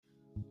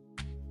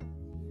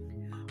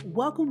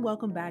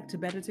Welcome back to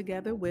Better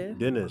Together with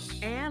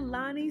Dennis, and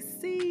Lonnie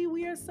C.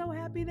 We are so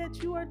happy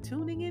that you are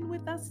tuning in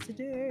with us we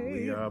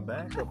today. are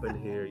back up in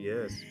here.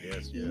 Yes,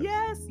 yes,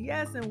 yes.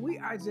 Yes, and we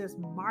are just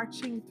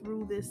marching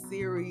through this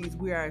series.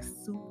 We are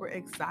super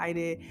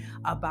excited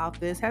about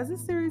this. Has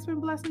this series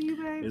been blessing you,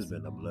 It's babes?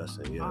 been a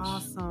blessing. Yes,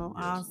 Awesome,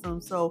 yes, awesome.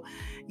 So,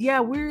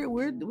 yeah,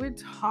 we're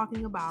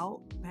talking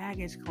about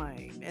baggage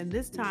claim, and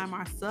this time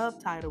yes. our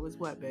subtitle is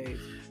what, babes?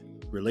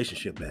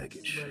 Relationship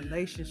baggage.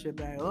 Relationship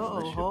bag.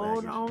 Relationship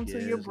Hold baggage. on to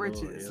your Yes, Lord.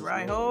 britches, Yes,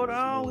 right? Lord. Hold Yes,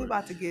 on. We Lord.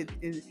 about to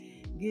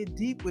get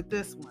deep with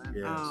this one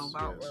Yes,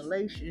 about yes.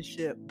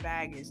 relationship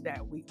baggage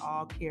that we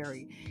all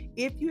carry.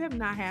 If you have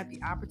not had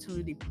the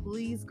opportunity,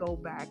 please go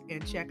back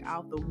and check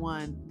out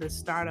the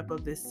startup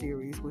of this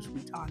series, which we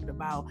talked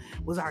about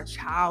was our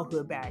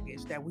childhood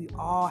baggage that we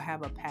all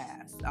have a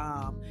past.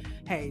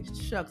 Hey,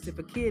 shucks, if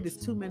a kid is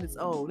 2 minutes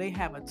old, they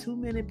have a 2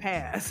 minute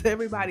past.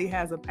 Everybody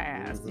has a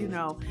past, Mm-hmm.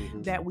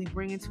 Mm-hmm. that we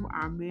bring into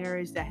our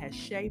marriage that has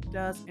shaped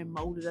us and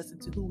molded us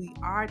into who we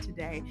are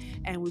today.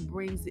 And we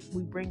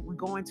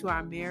go into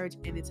our marriage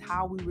and it's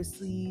how we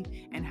receive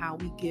and how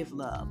we give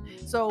love.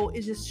 So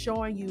it's just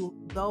showing you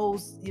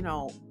those,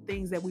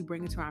 things that we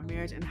bring into our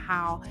marriage and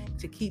how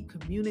to keep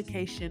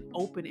communication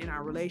open in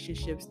our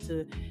relationships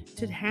to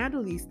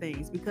handle these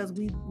things because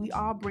we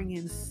all bring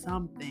in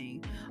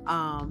something.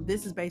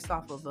 This is based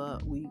off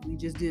of we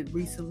just did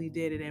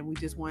it and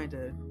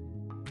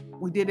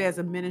we did it as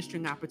a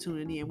ministering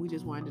opportunity and we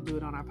just wanted to do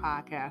it on our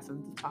podcast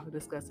and to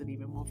discuss it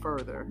even more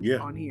further Yeah,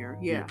 on here.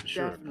 yeah, Yeah, for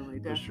sure. definitely,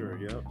 For sure.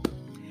 definitely. Yep.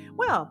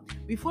 Well,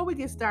 before we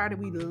get started,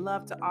 we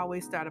love to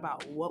always start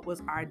about what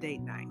was our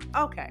date night.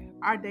 Okay,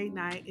 our date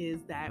night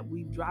is that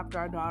we dropped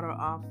our daughter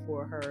off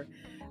for her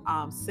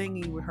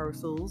singing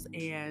rehearsals,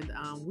 and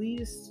we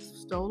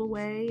just stole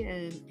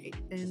away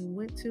and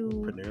went to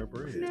Panera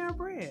Bread. Panera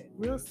Bread.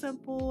 Real Yeah.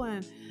 simple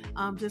and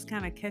just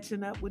kind of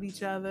catching up with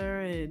each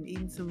other and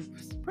eating some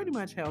pretty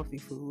much healthy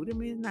food. I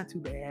mean, not too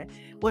bad.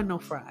 Wasn't no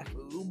fried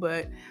food,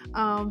 but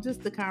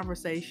just the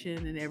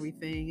conversation and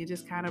everything, and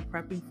just kind of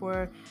prepping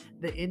for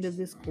the end of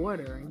this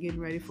quarter and getting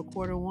ready for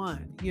quarter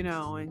one,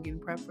 and getting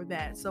prepped for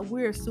that. So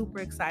we're super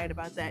excited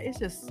about that. It's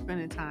just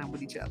spending time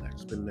with each other.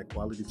 Spending that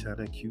quality time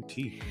at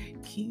QT.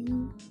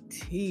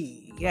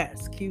 QT.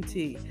 Yes,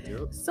 QT.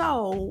 Yep.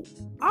 So,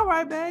 all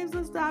right, babes,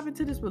 let's dive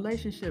into this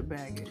relationship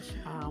baggage.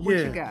 What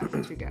you Yeah. got?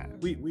 What you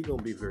got? we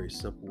gonna be very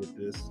simple with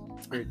this.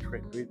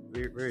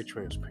 Very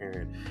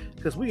transparent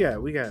because we got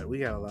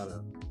a lot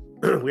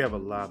of we have a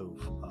lot of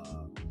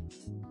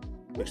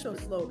What's your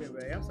slogan,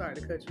 babe? I'm sorry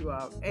to cut you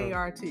off.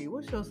 ART.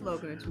 What's your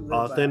slogan that you live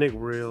authentic, by?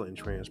 real, and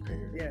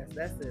transparent. Yes,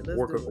 that's it. Let's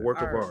Work do of, it. work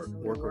of Art. art. Yeah,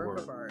 Work of work art.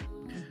 of art.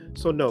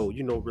 So no,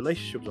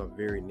 relationships are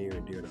very near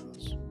and dear to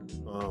us.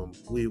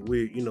 We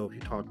if you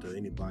talk to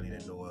anybody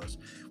that know us,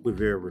 we're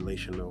very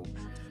relational.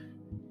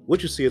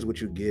 What you see is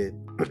what you get.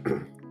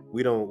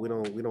 we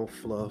don't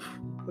fluff.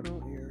 Put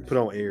on ears. Put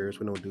on airs.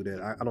 We don't do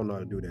that. I don't know how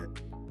to do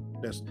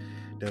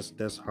that.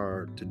 That's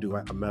hard to do.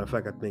 A matter of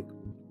fact, I think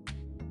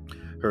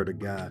heard a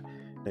guy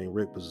named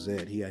Rick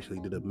Bazette. He actually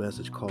did a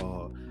message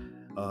called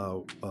uh,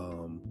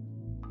 um,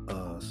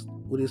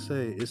 what do you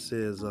say? It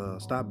says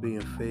stop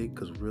being fake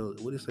because real.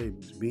 What do you say?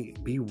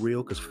 Be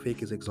real because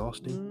fake is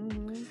exhausting.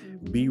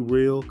 Be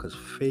real because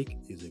fake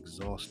is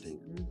exhausting.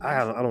 I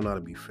don't know how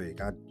to be fake.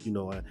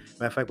 Matter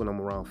of fact, when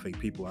I'm around fake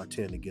people, I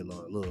tend to get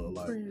a little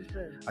like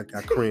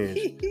I cringe.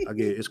 I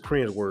get it's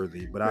cringe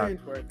worthy, but I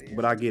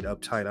get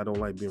uptight. I don't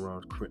like being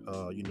around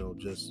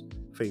just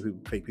fake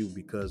people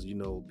because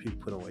people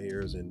put on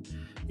airs and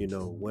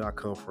where I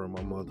come from,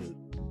 my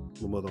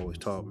mother always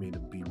taught me to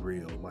be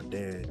real. My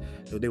dad,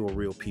 they were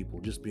real people.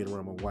 Just being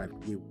around my wife,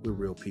 we're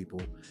real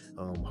people.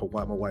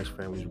 My wife's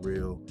family's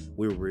real.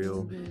 We're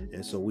real,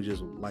 and so we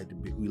just like to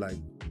be. We like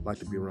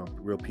to be around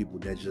real people.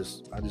 I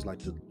just like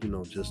to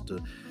just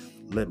to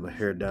let my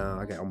hair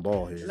down. I'm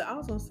bald head. I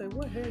was gonna say,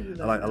 what hair you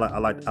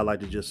I like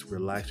to just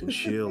relax and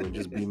chill and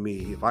just be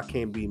me. If I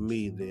can't be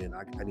me, then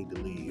I need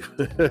to leave.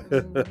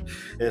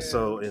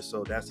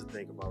 So that's the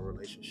thing about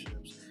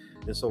relationships.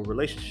 And so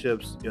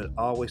relationships, I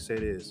always say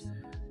this: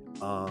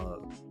 uh,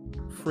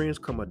 friends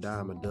come a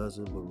dime a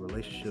dozen, but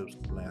relationships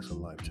last a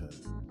lifetime.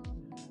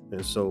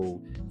 And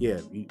so, yeah,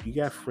 you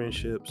got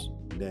friendships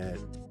that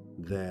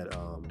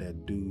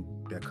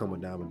come a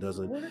dime a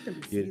dozen. Well, that can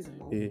be Yeah,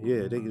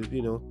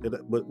 seasonal. yeah,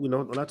 but when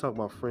I talk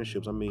about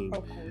friendships, I mean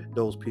Okay.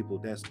 those people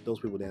that's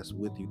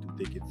with you through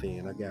thick and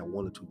thin. I got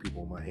one or two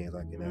people on my hands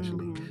I can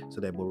actually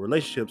say that. But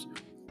relationships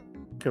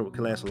can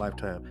last a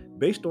lifetime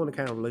based on the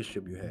kind of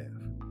relationship you have.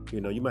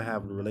 You might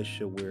have a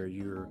relationship where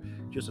you're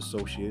just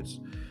associates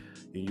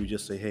and you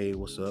just say, "Hey,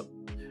 what's up?"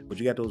 But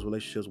you got those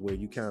relationships where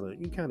you kind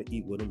of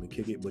eat with them and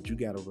kick it. But you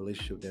got a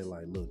relationship that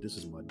like, look, this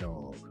is my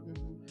dog.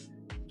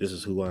 This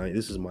is who I am.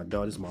 This is my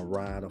dog. This is my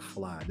ride or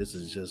fly. This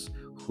is just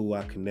who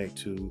I connect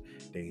to.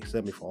 They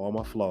accept me for all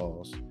my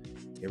flaws,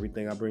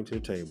 everything I bring to the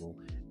table,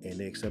 and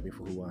they accept me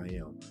for who I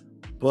am.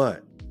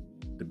 But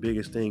the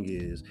biggest thing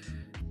is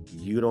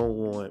you don't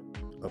want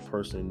a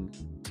person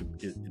to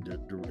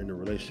in the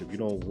relationship. You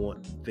don't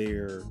want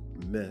their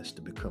mess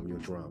to become your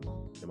drama.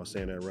 Am I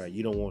saying that right?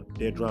 You don't want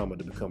their drama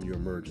to become your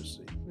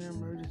emergency. Their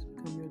emergency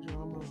become your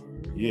drama.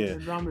 Yeah. Their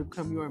drama to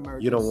become your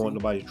emergency. You don't want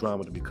nobody's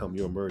drama to become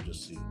your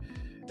emergency.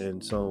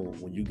 And so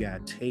when you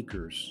got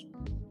takers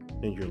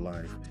in your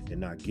life and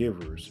not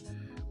givers,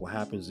 what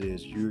happens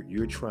is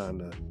you're trying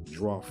to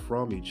draw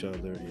from each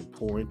other and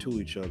pour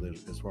into each other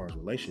as far as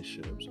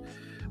relationships.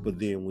 But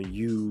then when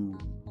you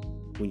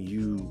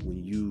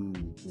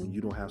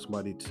don't have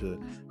somebody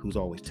who's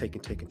always taking,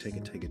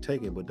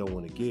 but don't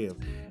want to give,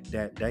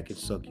 that can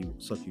suck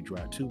you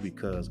dry too,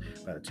 because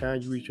by the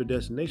time you reach your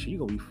destination,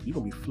 you're gonna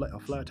be a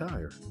flat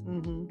tire.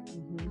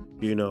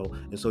 You know,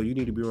 and so you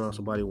need to be around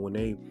somebody when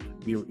they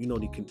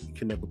can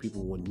connect with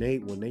people when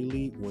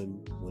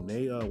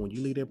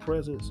you leave their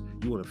presence,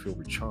 you want to feel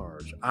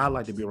recharged. I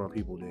like to be around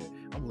people that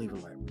I'm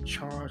leaving like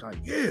recharged, like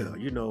yeah,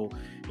 you know,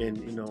 and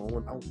you know,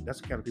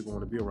 that's the kind of people I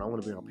want to be around. I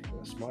want to be around people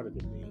that's smarter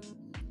than me.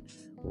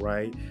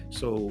 Right,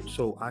 so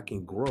I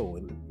can grow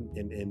and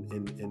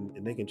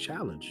they can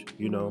challenge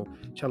me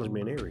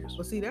in areas.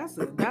 Well, see, that's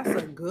a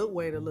good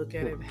way to look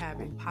at it,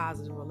 having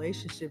positive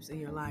relationships in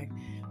your life.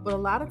 But a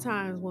lot of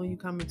times when you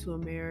come into a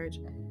marriage,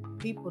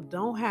 people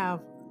don't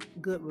have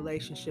good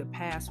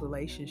past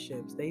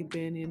relationships. They've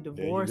been in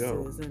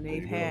divorces and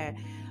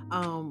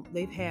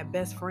they've had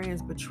best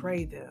friends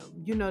betray them.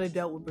 You know, they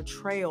dealt with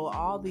betrayal,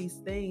 all these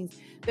things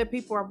that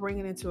people are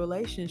bringing into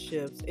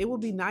relationships. It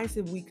would be nice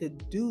if we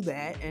could do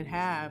that and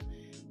have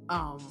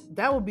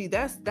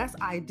that's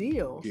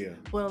ideal. Yeah.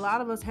 But a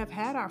lot of us have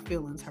had our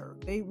feelings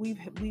hurt.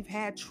 We've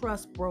had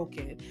trust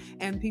broken,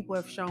 and people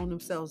have shown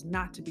themselves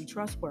not to be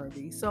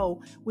trustworthy.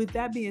 So with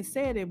that being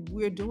said, if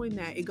we're doing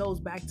that, it goes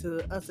back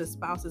to us as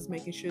spouses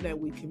making sure that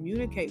we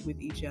communicate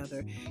with each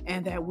other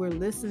and that we're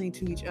listening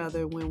to each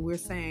other when we're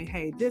saying,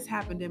 hey, this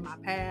happened in my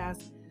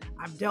past.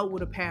 I've dealt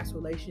with a past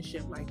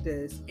relationship like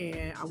this,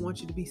 and I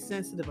want you to be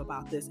sensitive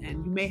about this,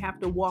 and you may have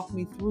to walk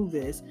me through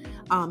this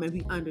and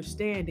be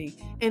understanding.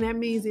 And that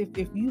means if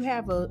you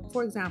have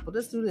for example,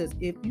 let's do this.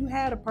 If you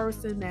had a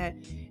person that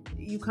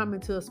you come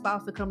into, a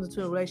spouse that comes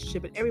into a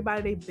relationship, and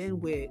everybody they've been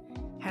with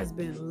has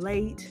been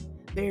late,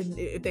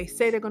 if they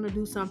say they're going to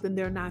do something,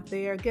 they're not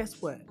there, guess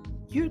what?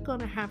 You're going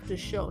to have to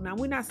show. Now,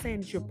 we're not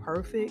saying that you're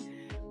perfect,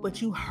 but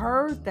you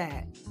heard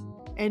that.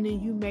 And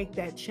then you make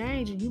that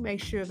change and you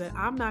make sure that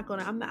I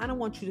don't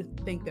want you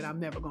to think that I'm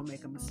never going to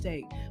make a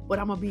mistake, but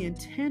I'm going to be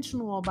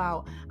intentional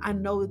about, I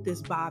know that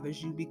this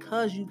bothers you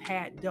because you've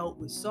dealt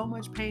with so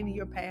much pain in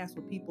your past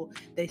with people.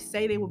 They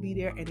say they will be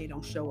there and they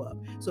don't show up.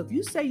 So if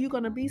you say you're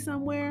going to be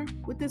somewhere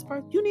with this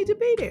person, you need to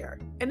be there.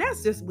 And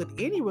that's just with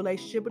any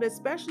relationship, but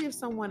especially if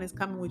someone is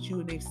coming with you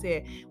and they've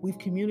said, we've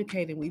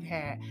communicated,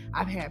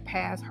 I've had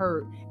past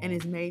hurt, and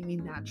it's made me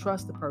not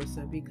trust the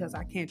person because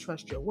I can't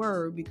trust your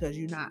word because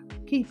you're not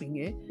keeping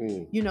it.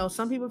 You know,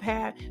 some people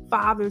have had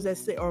fathers that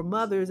say, or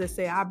mothers that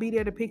say, I'll be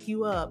there to pick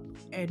you up,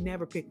 and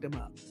never pick them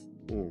up.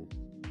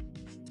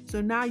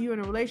 So now you're in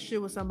a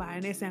relationship with somebody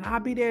and they're saying,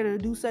 I'll be there to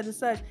do such and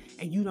such,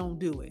 and you don't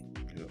do it.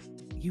 Yeah.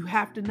 You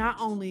have to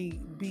not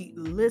only be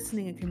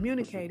listening and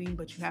communicating,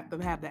 but you have to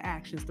have the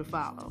actions to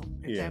follow,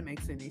 if that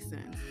makes any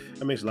sense.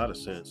 That makes a lot of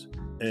sense.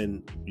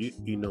 And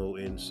you know,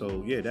 and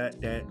so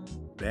that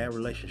bad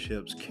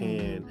relationships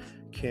can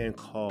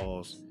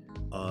cause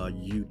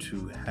you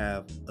to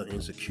have an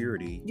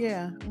insecurity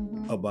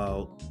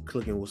about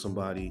clicking with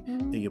somebody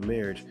in your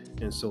marriage.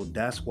 And so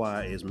that's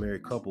why, as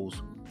married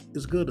couples,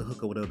 it's good to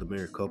hook up with other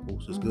married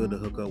couples. It's good to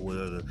hook up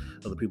with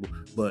other people,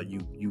 but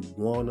you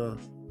want to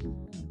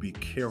be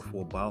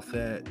careful about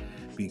that,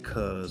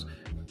 because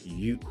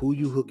who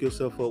you hook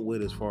yourself up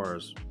with as far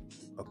as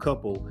a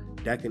couple,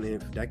 that can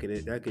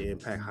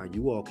impact how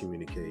you all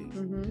communicate.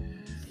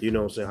 You know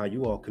what I'm saying? How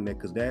you all connect,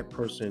 because that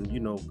person, you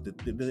know,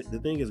 the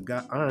thing is,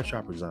 iron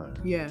sharpens iron.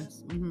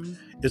 Yes.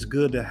 It's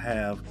good to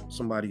have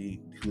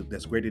somebody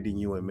that's greater than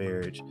you in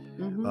marriage,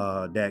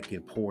 that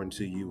can pour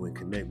into you and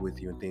connect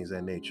with you and things of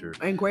that nature.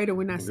 And greater,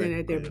 we're not saying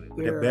that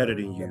they're better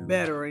than you. They're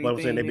better or anything. But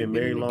I'm saying they've been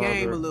married longer.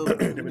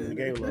 They've been in the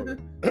game longer.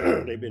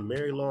 They've been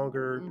married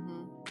longer.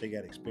 They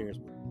got experience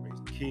with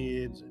raising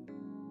kids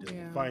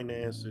and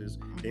finances.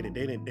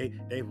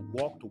 They've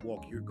walked the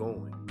walk you're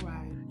going.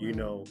 Right. You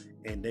know,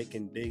 and they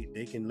can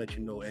let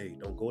you know, hey,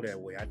 don't go that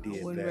way. I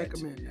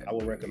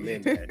wouldn't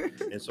recommend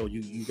that. And so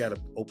you got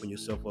to open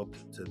yourself up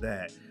to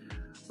that.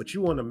 But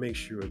you want to make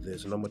sure of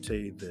this, and I'm gonna tell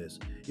you this.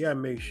 You gotta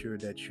make sure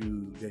that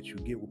you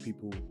get with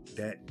people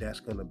that's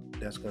gonna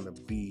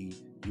be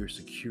your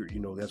secure. You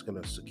know, that's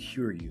gonna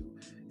secure you,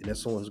 and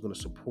that's someone who's gonna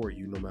support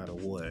you no matter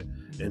what.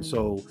 And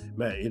so,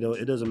 Matt, you know,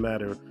 it doesn't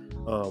matter.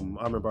 I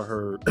remember I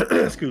heard,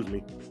 excuse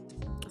me.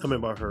 I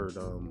remember I heard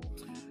a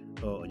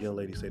young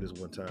lady say this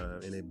one time,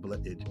 and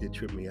it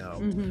tripped me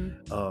out.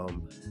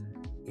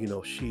 You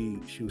know, she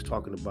was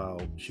talking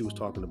about she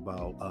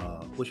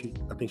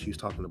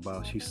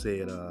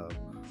said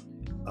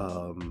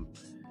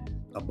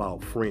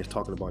about friends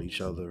talking about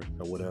each other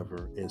or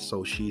whatever. And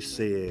so she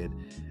said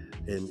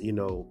And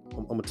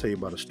I'm gonna tell you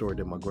about a story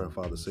that my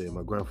grandfather said.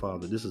 My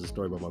grandfather, this is a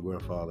story about my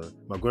grandfather.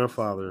 My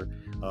grandfather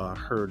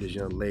heard this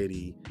young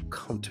lady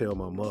come tell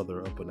my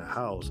mother up in the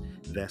house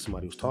that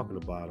somebody was talking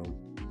about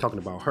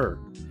her.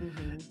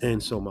 Mm-hmm.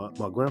 And so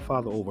my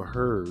grandfather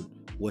overheard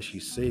what she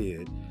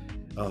said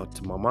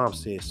to my mom,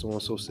 said so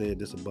and so said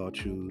this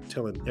about you,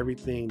 telling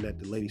everything that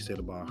the lady said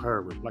about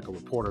her, like a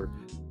reporter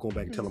going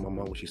back and telling my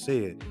mom what she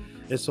said.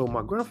 And so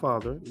my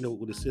grandfather,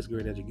 with a sixth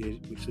grade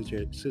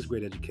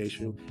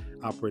education,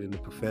 operating the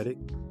prophetic,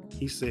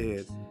 he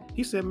said,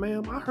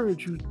 ma'am, I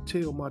heard you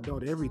tell my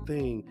daughter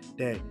everything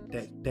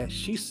that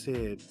she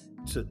said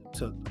to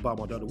about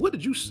my daughter. What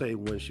did you say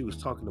when she was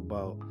talking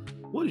about?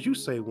 What did you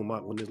say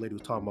when this lady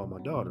was talking about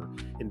my daughter?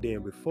 And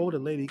then before the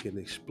lady can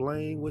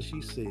explain what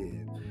she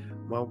said,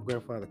 my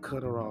grandfather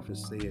cut her off and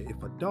said,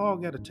 if a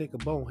dog got to take a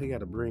bone, he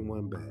got to bring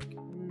one back.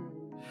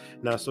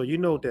 Now, so you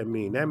know what that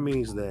means? That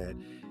means that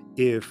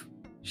if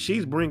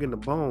she's bringing the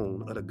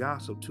bone of the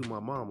gossip to my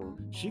mama,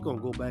 she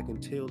gonna go back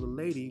and tell the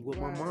lady what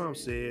my mom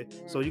said.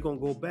 So you're gonna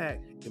go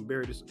back and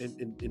bury this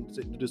and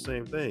do the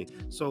same thing.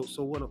 So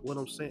what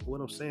I'm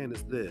saying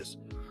is this.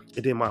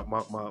 And then my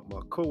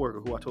coworker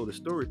who I told the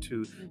story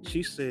to,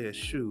 she said,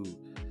 shoot.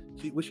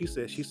 She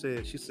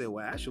said,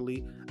 well,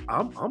 actually,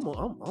 I'm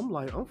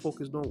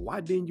focused on why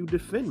didn't you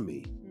defend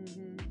me?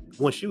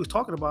 When she was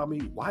talking about me,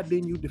 why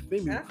didn't you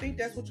defend me? And I think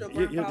that's what your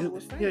grandfather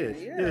was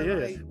saying.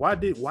 Yeah. Why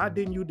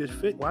didn't you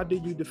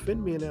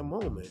defend me in that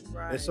moment?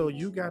 Right. And so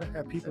you gotta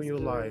have people in your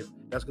life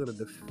that's gonna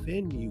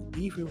defend you,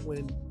 even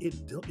when it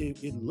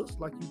looks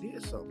like you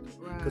did something.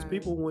 Because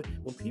people, when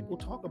people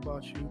talk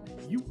about you,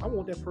 I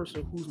want that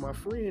person who's my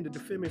friend to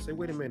defend me and say,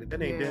 wait a minute,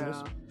 that ain't Dennis.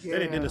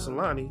 That ain't Dennis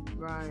Alani.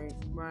 Right.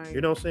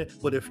 You know what I'm saying?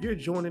 But if you're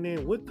joining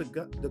in with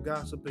the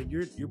gossip and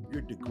you're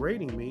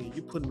degrading me and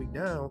you're putting me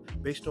down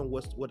based on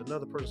what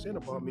another person said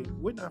about me,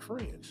 we're not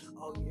friends.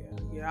 Oh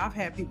yeah. I've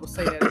had people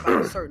say that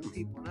about certain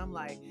people, and I'm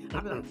like,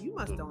 you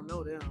must don't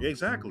know them.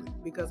 Exactly.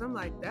 Because I'm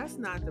like, that's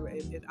not the.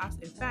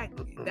 In fact,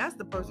 that's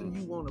the person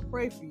you want to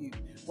pray for you.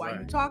 While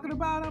you talking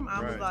about them,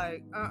 I was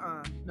like,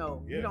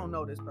 no, you don't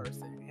know this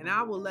person, and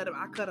I will let him.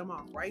 I cut him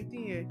off right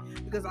then,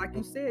 because like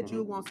you said,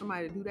 you want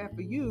somebody to do that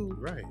for you,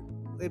 right?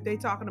 If they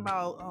talking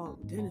about, oh,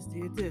 Dennis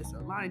did this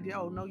or Lonnie did,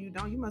 oh no, you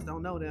don't. You must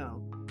don't know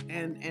them.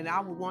 And I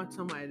would want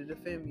somebody to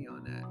defend me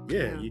on that.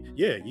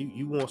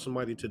 You want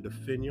somebody to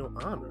defend your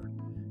honor.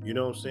 You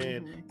know what I'm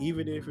saying?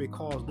 Even if it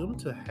caused them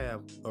to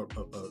have a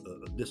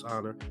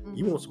dishonor,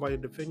 you want somebody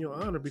to defend your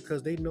honor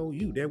because they know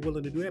you. They're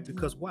willing to do that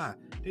because why?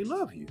 They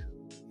love you.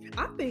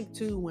 I think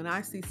too, when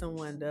I see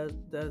someone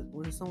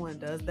when someone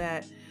does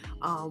that,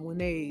 when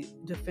they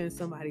defend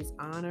somebody's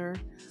honor,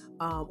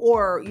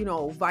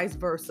 or vice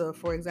versa.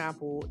 For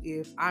example,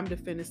 if I'm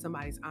defending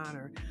somebody's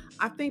honor,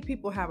 I think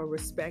people have a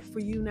respect for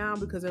you now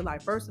because they're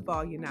like, first of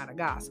all, you're not a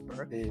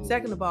gossiper.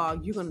 Second of all,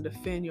 you're going to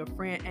defend your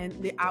friend,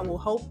 and I will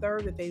hope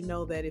third that they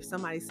know that if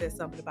somebody says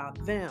something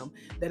about them,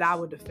 that I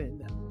would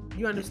defend them.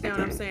 You understand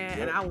what I'm saying?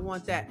 And I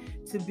want that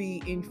to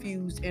be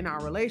infused in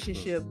our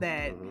relationship,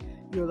 that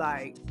you're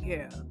like,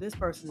 yeah, this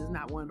person is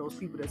not one of those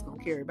people that's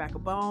gonna carry back a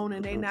bone,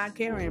 and they not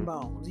carrying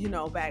bones.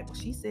 Back when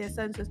she said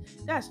such and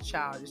such, that's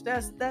childish.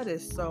 That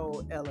is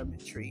so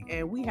elementary,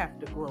 and we have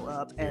to grow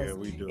up as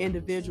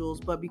individuals.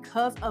 But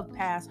because of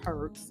past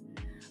hurts,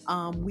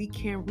 we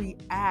can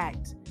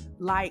react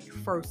like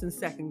first and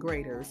second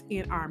graders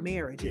in our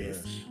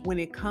marriages. When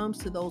it comes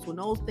to when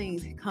those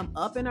things come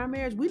up in our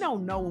marriage, we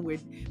don't know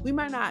we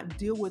might not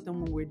deal with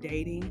them when we're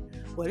dating,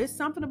 but it's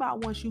something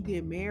about once you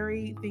get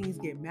married, things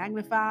get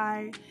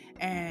magnified,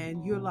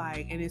 and you're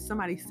like, and if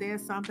somebody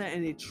says something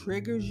and it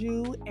triggers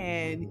you,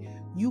 and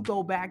you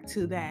go back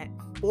to that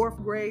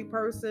 4th grade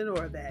person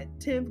or that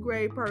 10th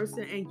grade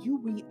person, and you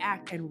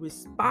react and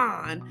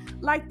respond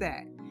like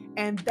that.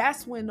 And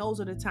that's when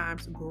those are the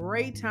times,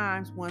 great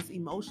times, once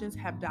emotions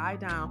have died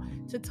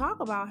down, to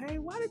talk about, hey,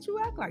 why did you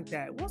act like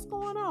that? What's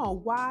going on?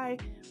 Why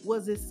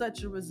was it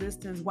such a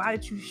resistance? Why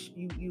did you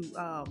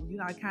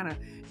kind of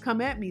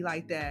come at me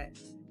like that?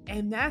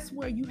 And that's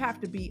where you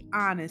have to be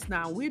honest.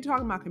 Now, we're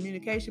talking about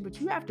communication,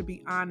 but you have to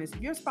be honest.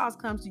 If your spouse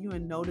comes to you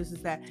and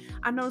notices that,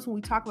 I notice when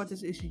we talk about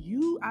this issue,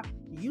 you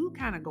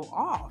kind of go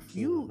off.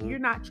 You're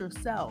not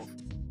yourself.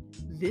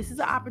 This is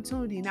an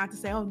opportunity not to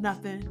say, oh,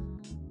 nothing.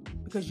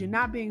 Because you're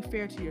not being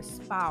fair to your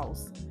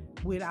spouse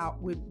with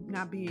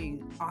not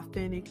being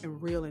authentic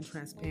and real and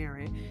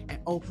transparent and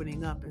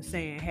opening up and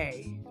saying,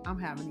 hey, I'm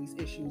having these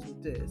issues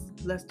with this.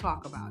 Let's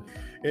talk about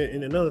it.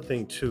 And another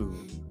thing too,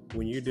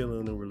 when you're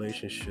dealing in a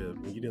relationship,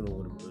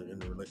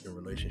 in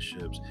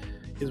relationships,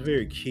 it's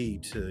very key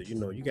to,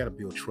 you got to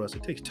build trust.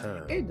 It takes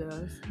time. It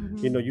does.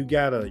 You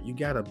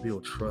gotta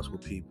build trust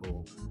with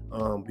people,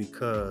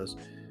 because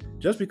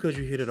just because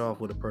you hit it off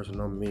with a person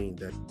don't mean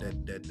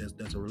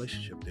that's a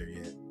relationship there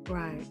yet.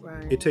 Right.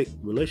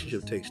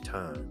 Relationship takes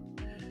time.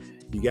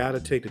 You got to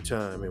take the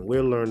time, and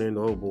we're learning.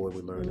 Oh boy,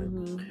 we're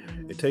learning.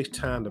 It takes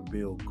time to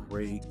build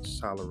great,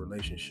 solid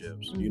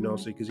relationships.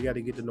 Because you got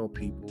to get to know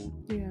people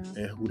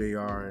and who they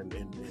are and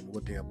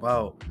what they're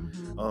about.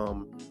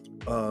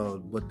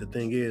 But the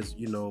thing is,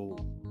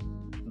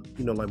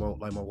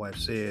 like my wife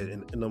said,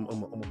 and I'm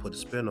gonna put a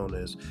spin on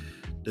this.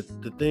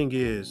 The thing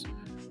is,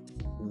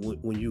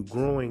 when you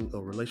growing a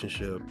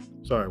relationship,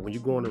 when you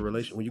go in a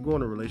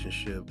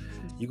relationship,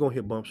 you're gonna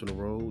hit bumps in the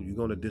road. You're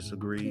gonna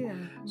disagree. Yeah.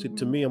 See,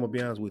 to me, I'm gonna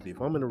be honest with you.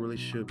 If I'm in a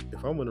relationship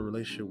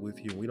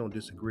with you, and we don't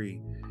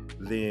disagree,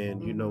 then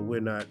we're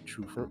not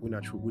true. We're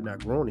not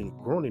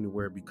grown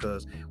anywhere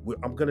because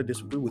I'm gonna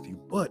disagree with you.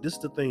 But this is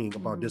the thing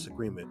about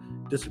disagreement.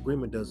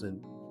 Disagreement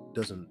doesn't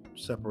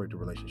separate the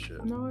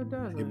relationship. No, it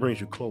doesn't. It brings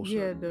you closer.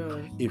 Yeah, it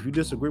does. If you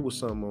disagree with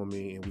something on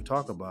me and we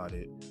talk about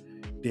it,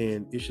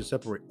 then it should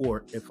separate.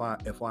 Or if I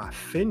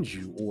offend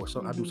you or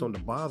I do something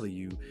to bother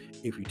you,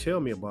 if you tell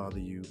me I bother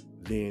you,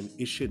 then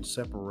it shouldn't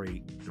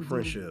separate the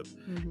friendship.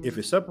 If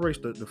it separates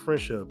the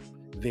friendship,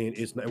 then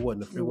it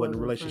wasn't a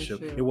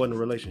relationship. It wasn't a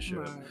relationship.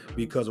 Right.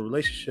 Because a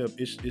relationship,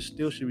 it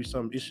still should be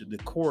something. It should, the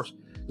course,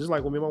 just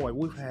like with me and my wife,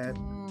 we've had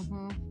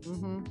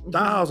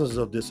thousands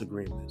of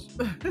disagreements,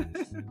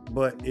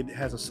 but it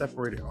hasn't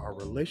separated our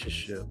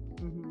relationship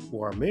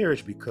or our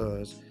marriage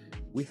because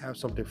we have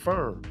something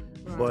firm.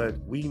 Right. But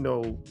we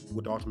know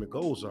what the ultimate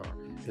goals are.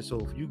 And so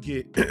if you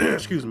get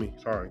excuse me,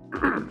 sorry.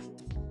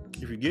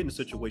 If you get in a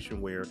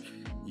situation where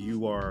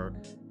you are,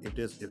 if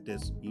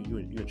you're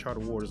in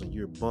charted waters and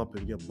you're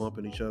bumping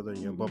each other and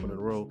you're bumping in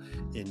the road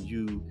and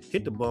you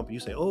hit the bump and you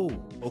say, oh,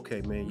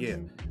 okay, man, yeah,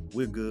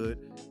 we're good.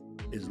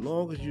 As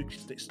long as you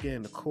stay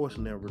in the course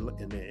in that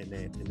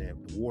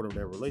water of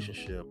that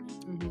relationship,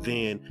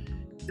 then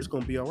it's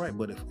gonna be all right.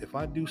 But if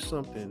I do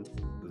something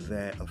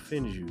that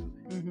offends you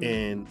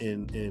and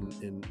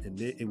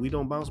we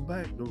don't bounce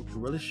back, the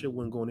relationship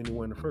wasn't going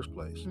anywhere in the first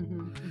place.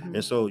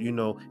 And so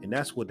and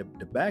that's what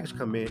the baggage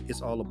come in.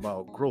 It's all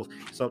about growth.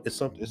 So it's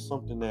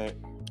something that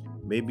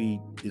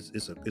maybe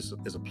it's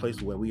a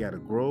place where we got to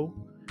grow.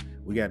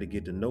 We got to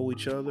get to know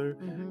each other.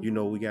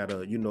 We got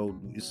to,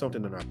 it's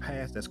something in our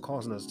past that's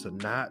causing us to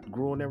not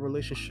grow in that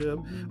relationship,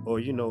 or,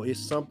 it's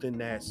something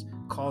that's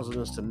causing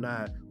us to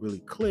not really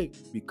click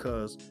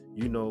because,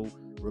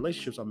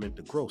 relationships are meant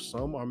to grow.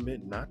 Some are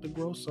meant not to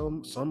grow.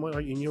 Some are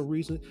in your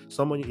reason.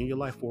 Some are in your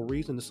life for a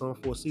reason, and some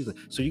for a season.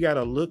 So you got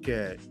to look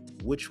at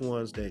which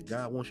ones that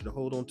God wants you to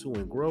hold on to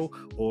and grow,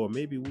 or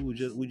maybe we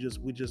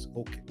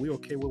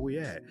okay where we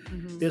at.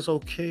 It's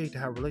okay to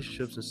have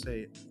relationships and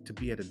say, to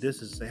be at a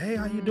distance and say, hey,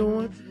 how you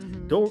doing?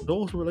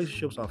 Those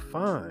relationships are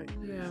fine,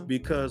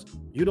 because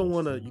you don't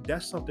want to.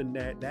 That's something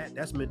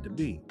that's meant to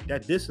be.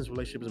 That distance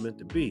relationship is meant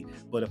to be.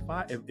 But if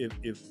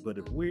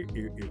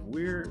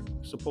we're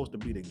supposed to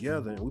be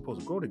together and we're supposed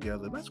to grow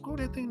together, let's grow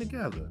that thing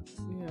together.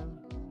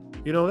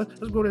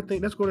 Let's grow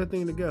that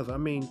thing together. I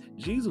mean,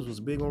 Jesus was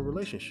big on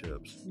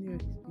relationships. Yeah,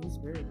 he's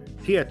very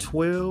big. He had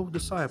 12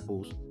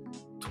 disciples,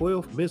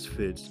 12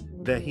 misfits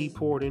that he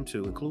poured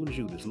into, including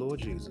Judas, Lord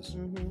Jesus.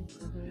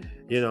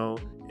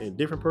 And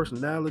different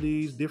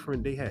personalities,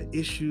 they had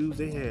issues.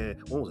 They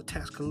had, one was a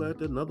tax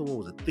collector, another one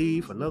was a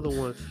thief, another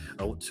one,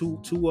 two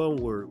of them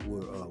were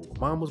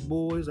Mama's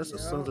boys. That's the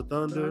Sons of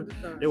Thunder.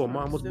 They were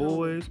Mama's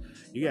boys.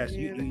 You had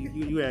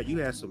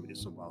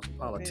some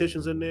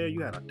politicians in there.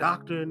 You had a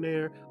doctor in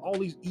there. All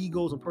these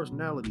egos and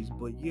personalities,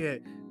 but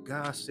yet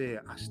God said,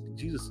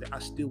 Jesus said, I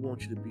still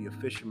want you to be a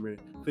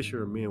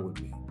fisher of men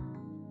with me.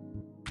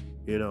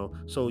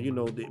 So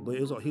but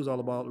he was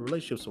all about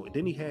relationships. So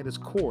then he had his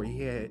core.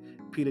 He had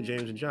Peter,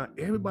 James, and John.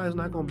 Everybody's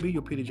not going to be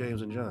your Peter,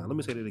 James, and John. Let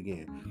me say that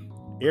again.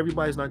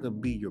 Everybody's not going to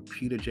be your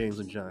Peter, James,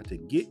 and John. To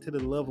get to the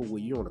level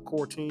where you're on a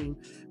core team,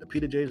 the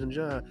Peter, James, and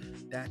John,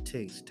 that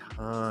takes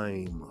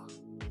time.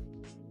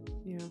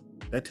 Yeah,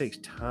 that takes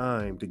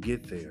time to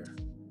get there.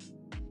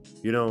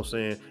 You know what I'm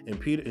saying? And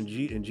Peter and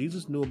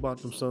Jesus knew about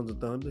them Sons of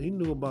Thunder. He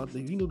knew about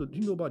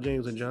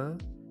James and John.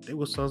 They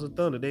were Sons of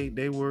Thunder.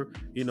 They were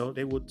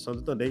Sons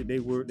of Thunder. They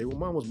were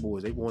Mama's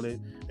boys. They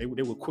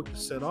were quick to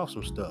set off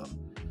some stuff.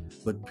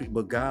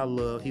 But God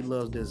loves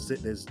their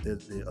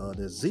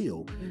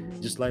zeal.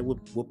 Just like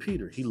with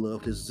Peter, he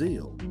loved his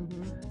zeal.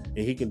 And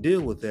he can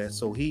deal with that.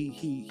 So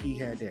he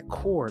had that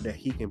core that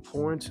he can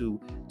pour into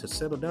to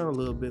settle down a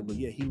little bit, but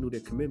yet he knew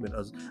that commitment.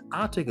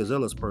 I'll take a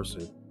zealous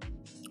person.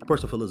 A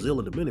person full of zeal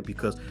in a minute,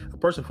 because a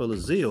person full of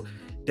zeal,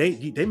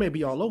 they may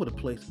be all over the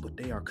place, but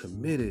they are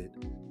committed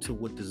to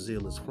what the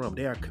zeal is from.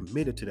 They are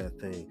committed to that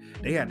thing.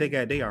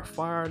 They are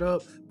fired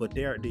up, but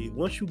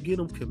once you get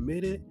them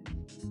committed,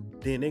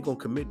 then they're gonna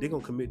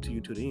commit to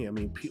you to the end. I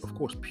mean, of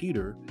course,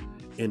 Peter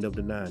ended up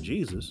denying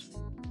Jesus.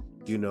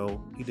 He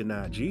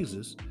denied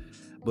Jesus,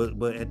 but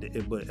at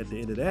the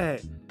end of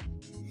that,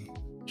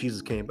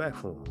 Jesus came back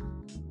for him.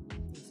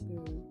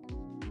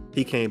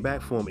 He came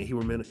back for him, and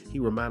he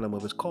reminded him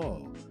of his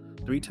call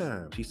 3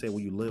 times. He said, "Will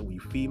you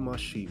feed my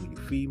sheep? Will you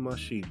feed my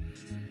sheep?"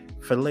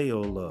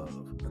 Phileo love,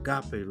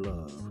 agape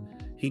love.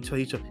 He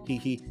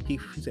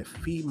said,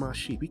 "Feed my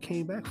sheep." He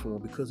came back for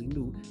him because he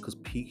knew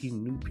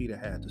Peter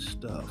had the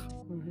stuff.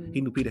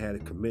 He knew Peter had a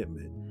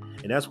commitment,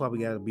 and that's why we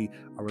got to be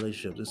our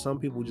relationships. And some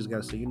people just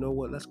got to say, you know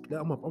what?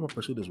 I'm gonna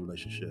pursue this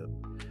relationship.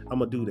 I'm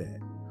gonna do that.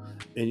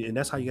 And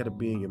that's how you got to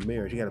be in your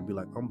marriage. You got to be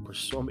like,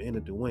 I'm in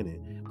it to win it.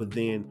 But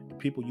then the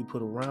people you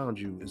put around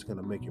you is going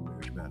to make your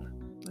marriage better.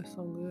 That's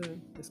so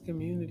good. It's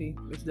community.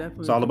 It's It's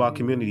definitely all about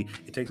community.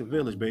 community. It takes a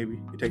village, baby.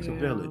 It takes a Yeah,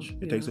 village.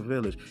 It takes yeah, a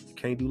village. You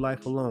can't do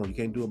life alone. You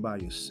can't do it by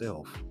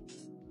yourself.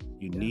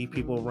 You need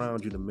people definitely.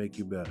 around you to make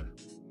you better.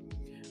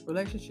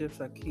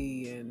 Relationships are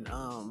key, and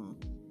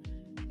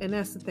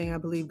that's the thing. I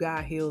believe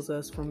God heals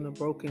us from the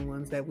broken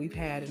ones that we've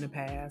had in the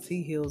past.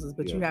 He heals us,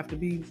 but Yeah. you have to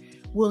be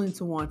willing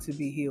to want to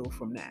be healed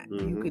from that. You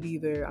Mm-hmm. could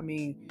either, I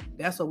mean,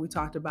 that's what we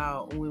talked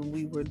about when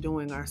we were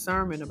doing our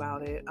sermon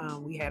about it.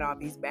 We had all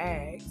these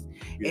bags,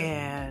 Yeah.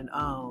 and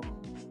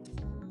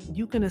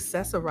you can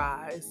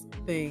accessorize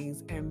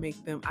things and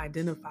make them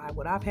identify.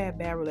 What I've had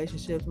bad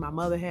relationships, my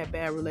mother had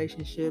bad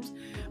relationships,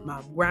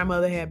 my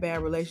grandmother had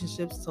bad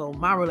relationships, so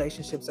my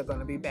relationships are going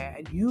to be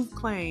bad. You've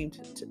claimed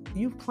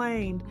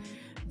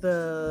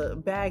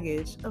the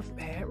baggage of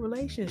bad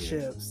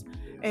relationships.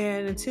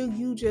 And until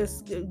you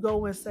just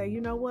go and say,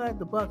 you know what,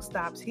 the buck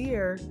stops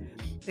here,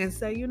 and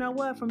say, you know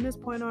what, from this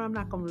point on, I'm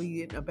not going to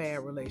be in a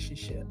bad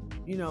relationship.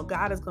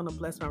 God is going to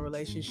bless my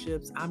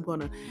relationships. I'm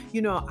going to,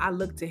 I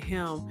look to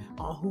Him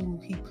on who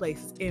He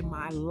places in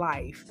my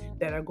life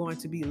that are going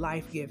to be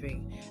life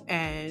giving.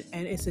 And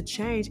it's a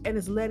change, and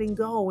it's letting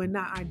go and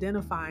not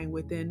identifying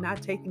with it,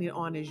 not taking it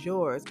on as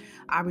yours.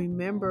 I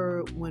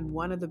remember when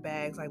one of the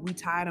bags, like we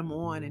tied them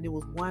on, and it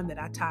was one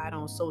that I tied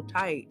on so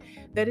tight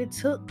that it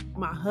took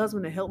my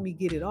husband to help me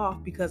get it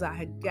off, because it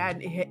had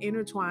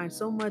intertwined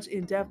so much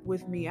in depth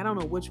with me. I don't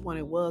know which one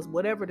it was,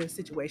 whatever the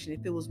situation,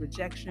 if it was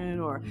rejection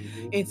or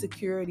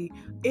insecurity,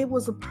 it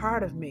was a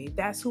part of me.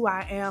 That's who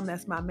I am.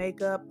 That's my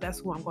makeup. That's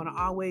who I'm going to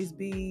always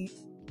be.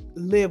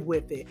 Live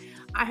with it.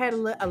 I had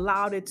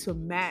allowed it to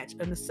match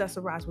and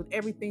accessorize with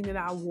everything that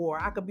I wore.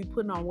 I could be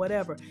putting on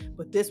whatever,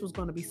 but this was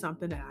going to be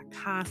something that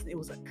it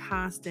was a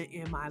constant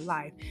in my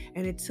life.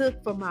 And it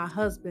took for my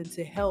husband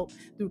to help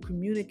through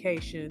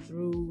communication,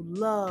 through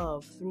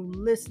love, through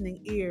listening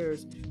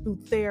ears, through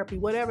therapy,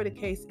 whatever the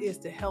case is,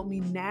 to help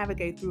me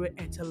navigate through it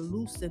and to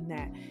loosen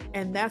that.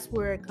 And that's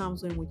where it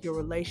comes in with your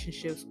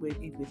relationships, with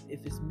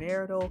if it's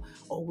marital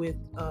or with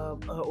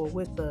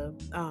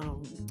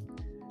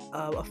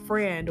a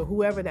friend or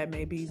whoever that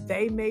may be.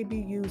 They may be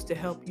used to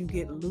help you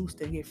get loosed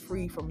and get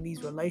free from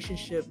these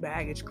relationship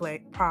baggage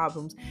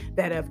problems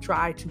that have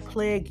tried to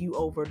plague you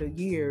over the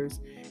years,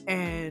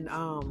 and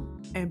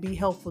be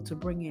helpful to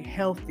bring in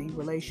healthy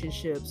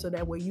relationships so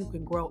that way you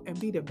can grow and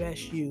be the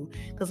best you.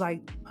 Because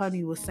like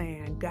Honey was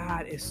saying,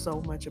 God is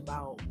so much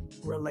about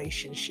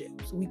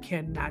relationships. We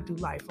cannot do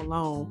life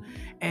alone,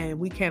 and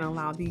we can't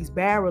allow these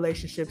bad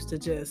relationships to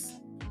just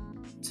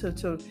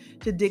to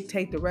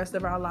dictate the rest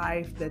of our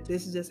life. That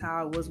this is just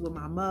how it was with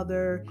my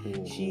mother.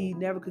 She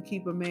never could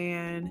keep a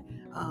man.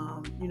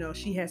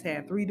 She has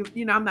had three.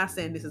 I'm not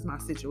saying this is my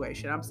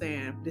situation. I'm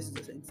saying this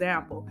is an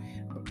example.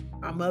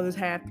 My mother's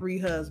had 3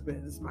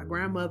 husbands. My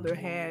grandmother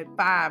had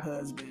 5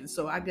 husbands.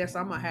 So I guess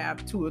I'm gonna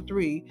have 2 or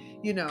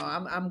 3.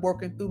 I'm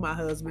working through my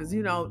husbands.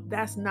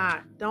 That's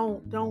not.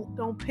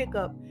 Don't pick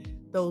up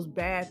those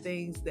bad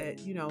things that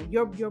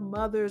your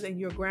mothers and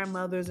your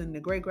grandmothers and the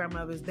great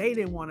grandmothers, they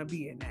didn't want to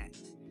be in that.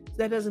 So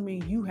that doesn't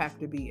mean you have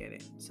to be in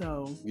it.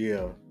 So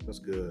Yeah, that's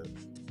good.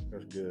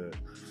 That's good.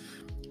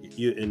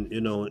 You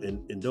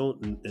and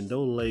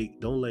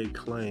don't lay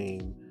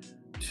claim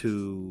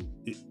to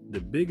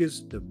the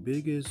biggest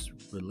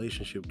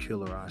relationship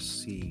killer I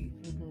see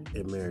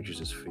in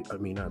marriages is I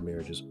mean, not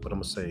marriages, but I'm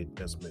gonna say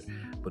that's me.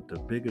 But the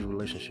biggest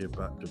relationship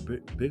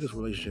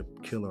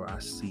killer I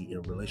see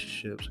in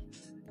relationships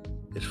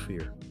is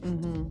fear.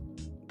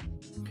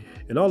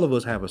 And all of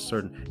us have it's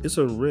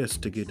a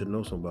risk to get to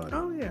know somebody.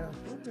 Oh yeah.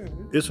 Okay.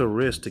 It's a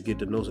risk to get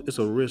to know. It's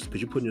a risk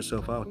because you're putting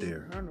yourself out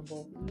there.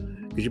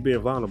 Because you're being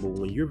vulnerable.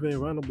 When you're being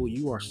vulnerable,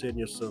 you are setting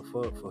yourself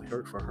up for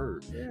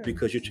hurt. Yeah.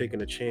 Because you're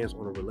taking a chance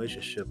on a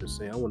relationship and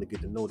saying, I want to get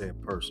to know that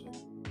person.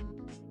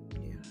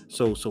 Yeah.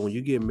 So when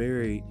you get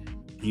married,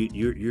 you're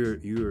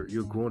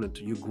growing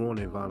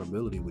in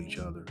vulnerability with each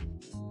other.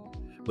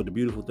 But the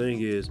beautiful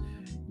thing is,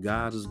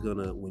 God is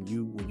gonna when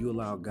you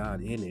allow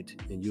God in it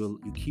and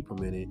you keep Him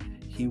in it,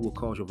 He will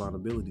cause your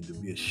vulnerability to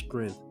be a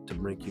strength to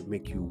make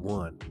you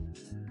one.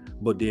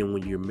 But then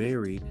when you're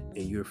married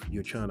and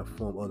you're trying to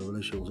form other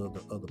relationships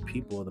with other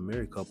people, other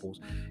married couples,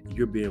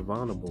 you're being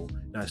vulnerable.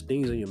 Now, it's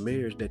things in your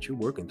marriage that you're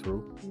working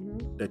through,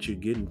 that you're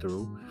getting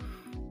through.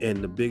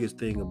 And the biggest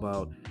thing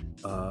about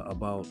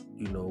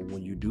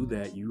when you do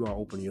that, you are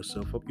opening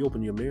yourself up. You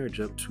open your marriage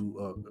up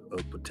to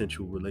a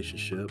potential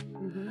relationship,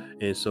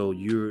 and so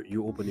you're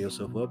opening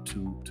yourself up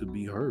to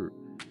be hurt.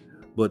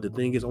 But the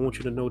thing is, I want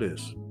you to know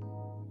this.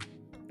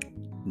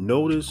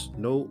 Notice,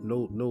 no.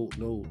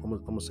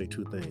 I'm gonna say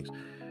 2 things.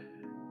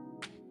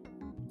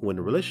 When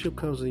the relationship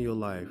comes in your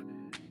life,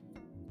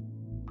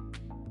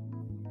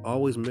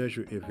 always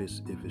measure if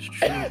it's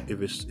true,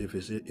 if it's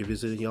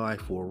in your life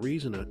for a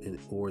reason,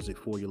 or is it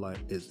for your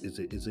life? Is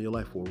it in your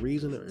life for a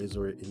reason, or is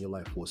it in your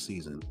life for a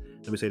season?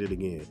 Let me say that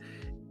again.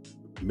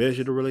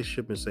 Measure the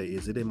relationship and say,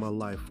 is it in my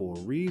life for a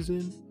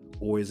reason,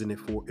 or is it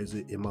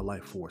in my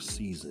life for a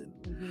season?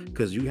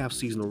 Because you have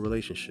seasonal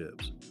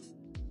relationships,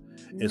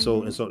 and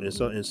so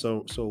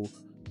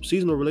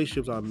seasonal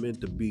relationships are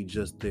meant to be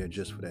just there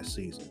just for that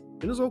season.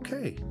 And it's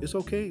okay. It's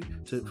okay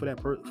to for that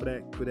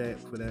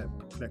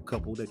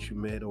couple that you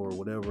met or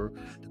whatever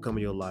to come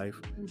in your life,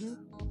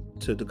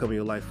 to come in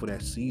your life for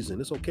that season.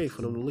 It's okay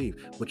for them to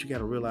leave, but you got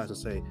to realize and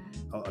say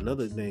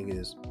another thing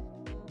is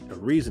the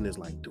reason is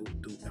like, dude,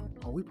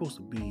 are we supposed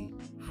to be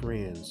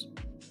friends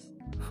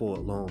for a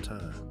long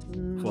time,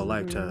 for a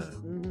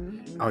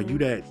lifetime? Are you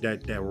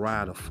that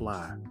ride or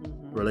fly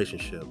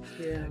relationship?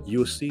 Yeah.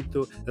 You'll see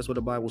through. That's what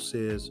the Bible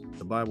says.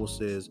 The Bible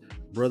says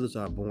brothers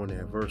are born in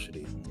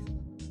adversity.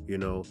 You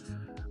know,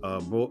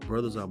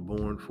 brothers are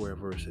born for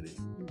adversity.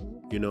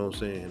 You know what I'm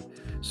saying?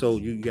 So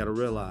you got to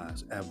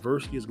realize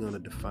adversity is going to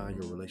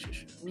define your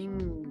relationship.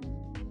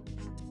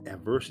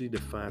 Adversity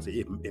defines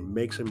it. It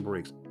makes and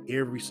breaks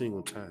every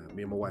single time.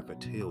 Me and my wife, I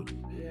tell you,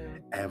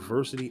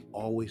 adversity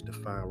always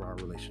defines our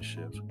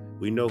relationships.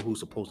 We know who's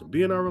supposed to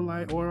be in our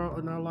life or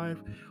in our life,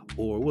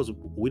 or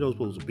we know who's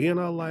supposed to be in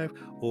our life,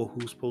 or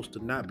who's supposed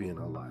to not be in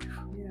our life.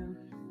 Yeah.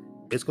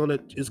 It's going to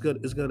dictate. It's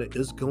going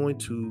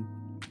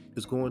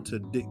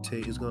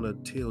to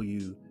tell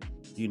you,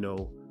 you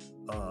know,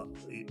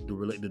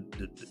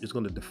 it's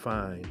going to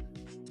define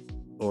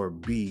or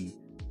be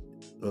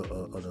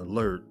an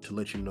alert to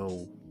let you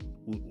know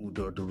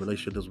the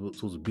relationship is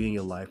supposed to be in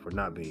your life or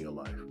not be in your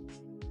life.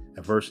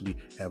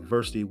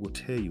 Adversity will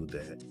tell you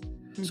that.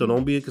 So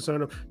don't be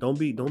concerned don't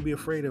be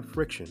afraid of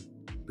friction,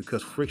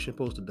 because friction is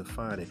supposed to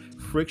define it.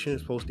 Friction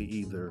is supposed to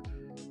either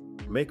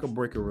make or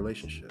break a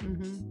relationship.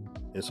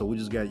 And so we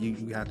just got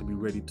you have to be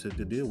ready to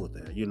deal with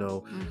that. You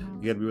know,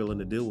 you got to be willing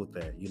to deal with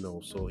that. You know,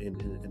 so in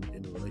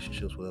the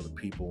relationships with other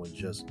people and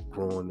just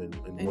growing and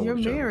your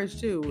marriage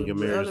too. In your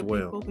marriage as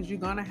well, because you're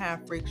gonna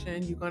have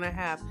friction. You're gonna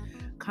have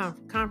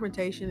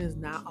confrontation. Is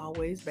not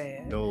always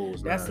bad. No,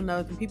 it's That's not.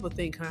 another thing. People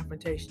think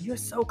confrontation. You're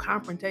so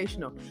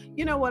confrontational.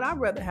 You know what? I'd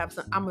rather have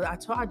some.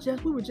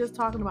 We were just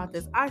talking about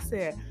this. I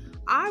said,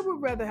 I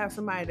would rather have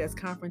somebody that's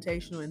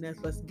confrontational and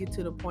let's get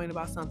to the point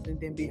about something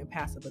than being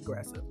passive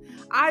aggressive.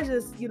 I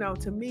just,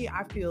 to me,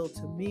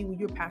 when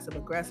you're passive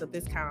aggressive,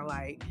 it's kind of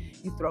like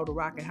you throw the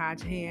rock and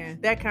hide your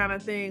hand, that kind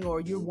of thing, or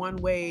you're one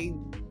way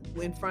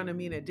in front of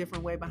me and a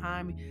different way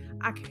behind me.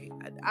 I can't.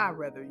 I'd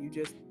rather you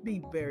just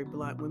be very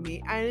blunt with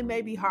me. And it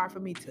may be hard for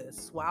me to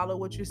swallow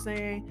what you're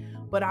saying,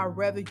 but I'd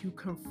rather you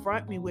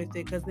confront me with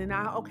it, because then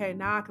now I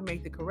can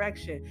make the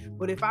correction.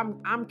 But if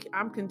I'm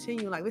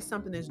continuing, like there's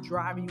something that's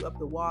driving you up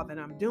the wall that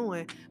I'm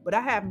doing, but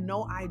I have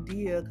no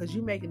idea, because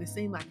you're making it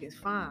seem like it's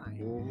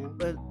fine,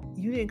 but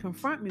you didn't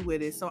confront me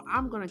with it. So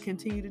I'm going to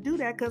continue to do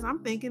that because I'm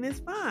thinking it's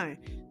fine.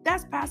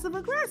 That's passive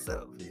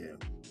aggressive. Yeah.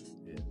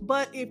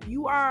 But if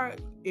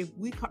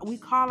we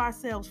call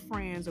ourselves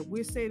friends, or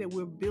we say that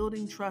we're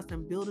building trust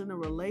and building a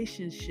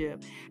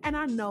relationship, and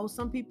I know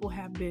some people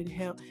have been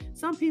handled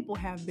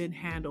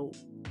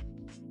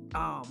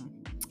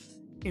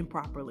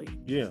improperly.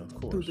 Yeah, of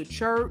course. Through the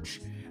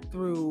church,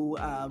 through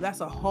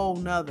that's a whole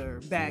nother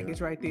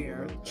baggage right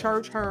there.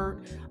 Church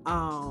hurt,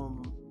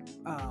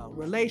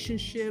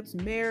 relationships,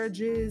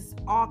 marriages,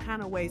 all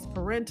kind of ways,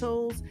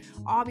 parentals,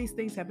 all these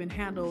things have been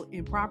handled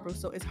improper.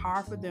 So it's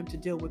hard for them to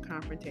deal with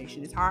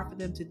confrontation. It's hard for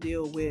them to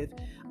deal with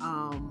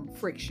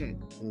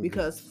friction,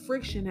 because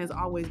friction has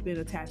always been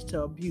attached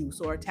to abuse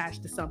or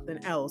attached to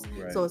something else.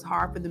 Right. So it's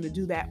hard for them to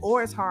do that.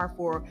 Or it's hard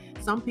for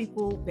some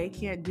people, they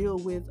can't deal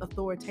with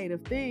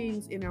authoritative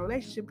things in a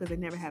relationship because they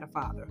never had a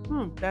father.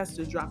 That's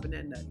just dropping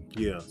that nugget.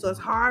 Yeah. So it's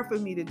hard for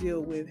me to deal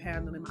with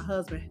handling my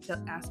husband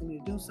asking me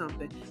to do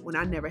something when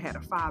I never had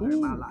a father in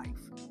my life.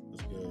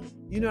 That's good.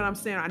 You know what I'm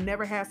saying? I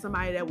never had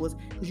somebody that was,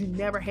 because you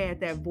never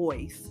had that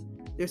voice.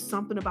 There's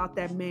something about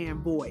that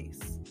man voice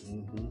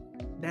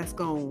that's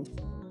going to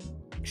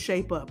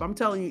shape up. I'm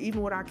telling you,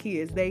 even with our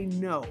kids, they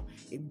know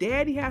if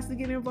daddy has to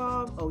get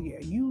involved, oh yeah,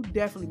 you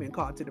definitely been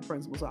called to the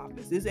principal's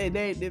office. There's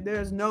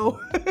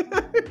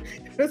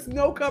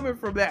no coming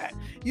from that.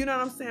 You know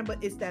what I'm saying?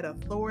 But it's that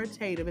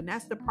authoritative, and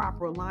that's the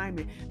proper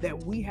alignment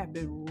that we have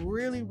been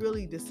really,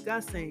 really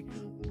discussing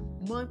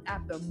month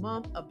after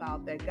month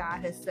about, that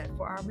God has set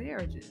for our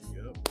marriages.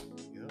 Yep.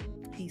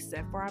 He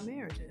set for our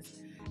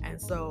marriages.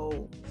 And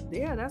so,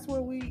 yeah, that's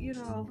where we,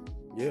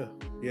 Yeah.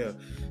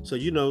 So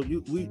we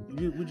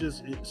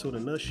just, so in a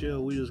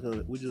nutshell, we're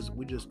just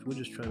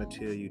trying to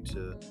tell you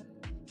to,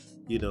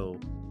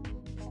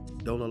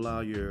 don't allow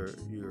your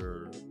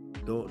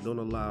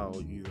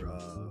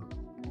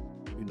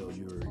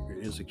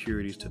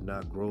insecurities to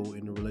not grow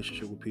in the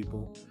relationship with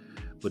people,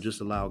 but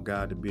just allow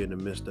God to be in the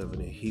midst of it,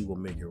 and He will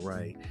make it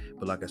right.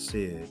 But like I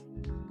said,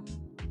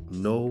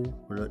 know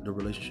the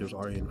relationships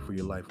are in for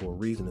your life for a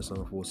reason. It's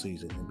on for a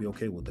season, and be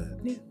okay with that.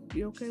 Yeah,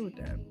 be okay with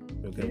that.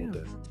 Be okay with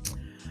that.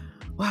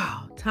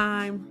 Wow,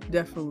 time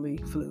definitely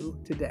flew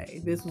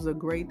today. This was a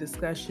great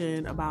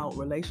discussion about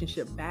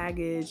relationship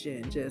baggage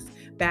and just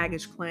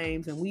baggage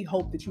claims, and we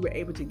hope that you were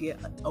able to get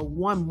a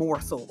one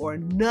morsel or a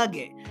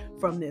nugget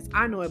from this.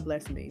 I know it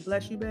blessed me.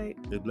 Bless you, babe?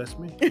 It blessed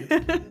me.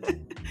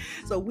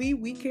 So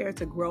we care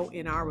to grow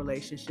in our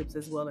relationships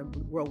as well, and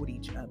grow with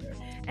each other.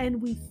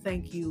 And we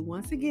thank you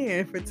once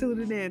again for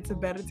tuning in to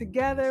Better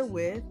Together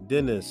with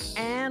Dennis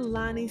and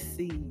Lonnie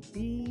C.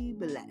 Be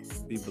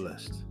blessed. Be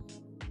blessed.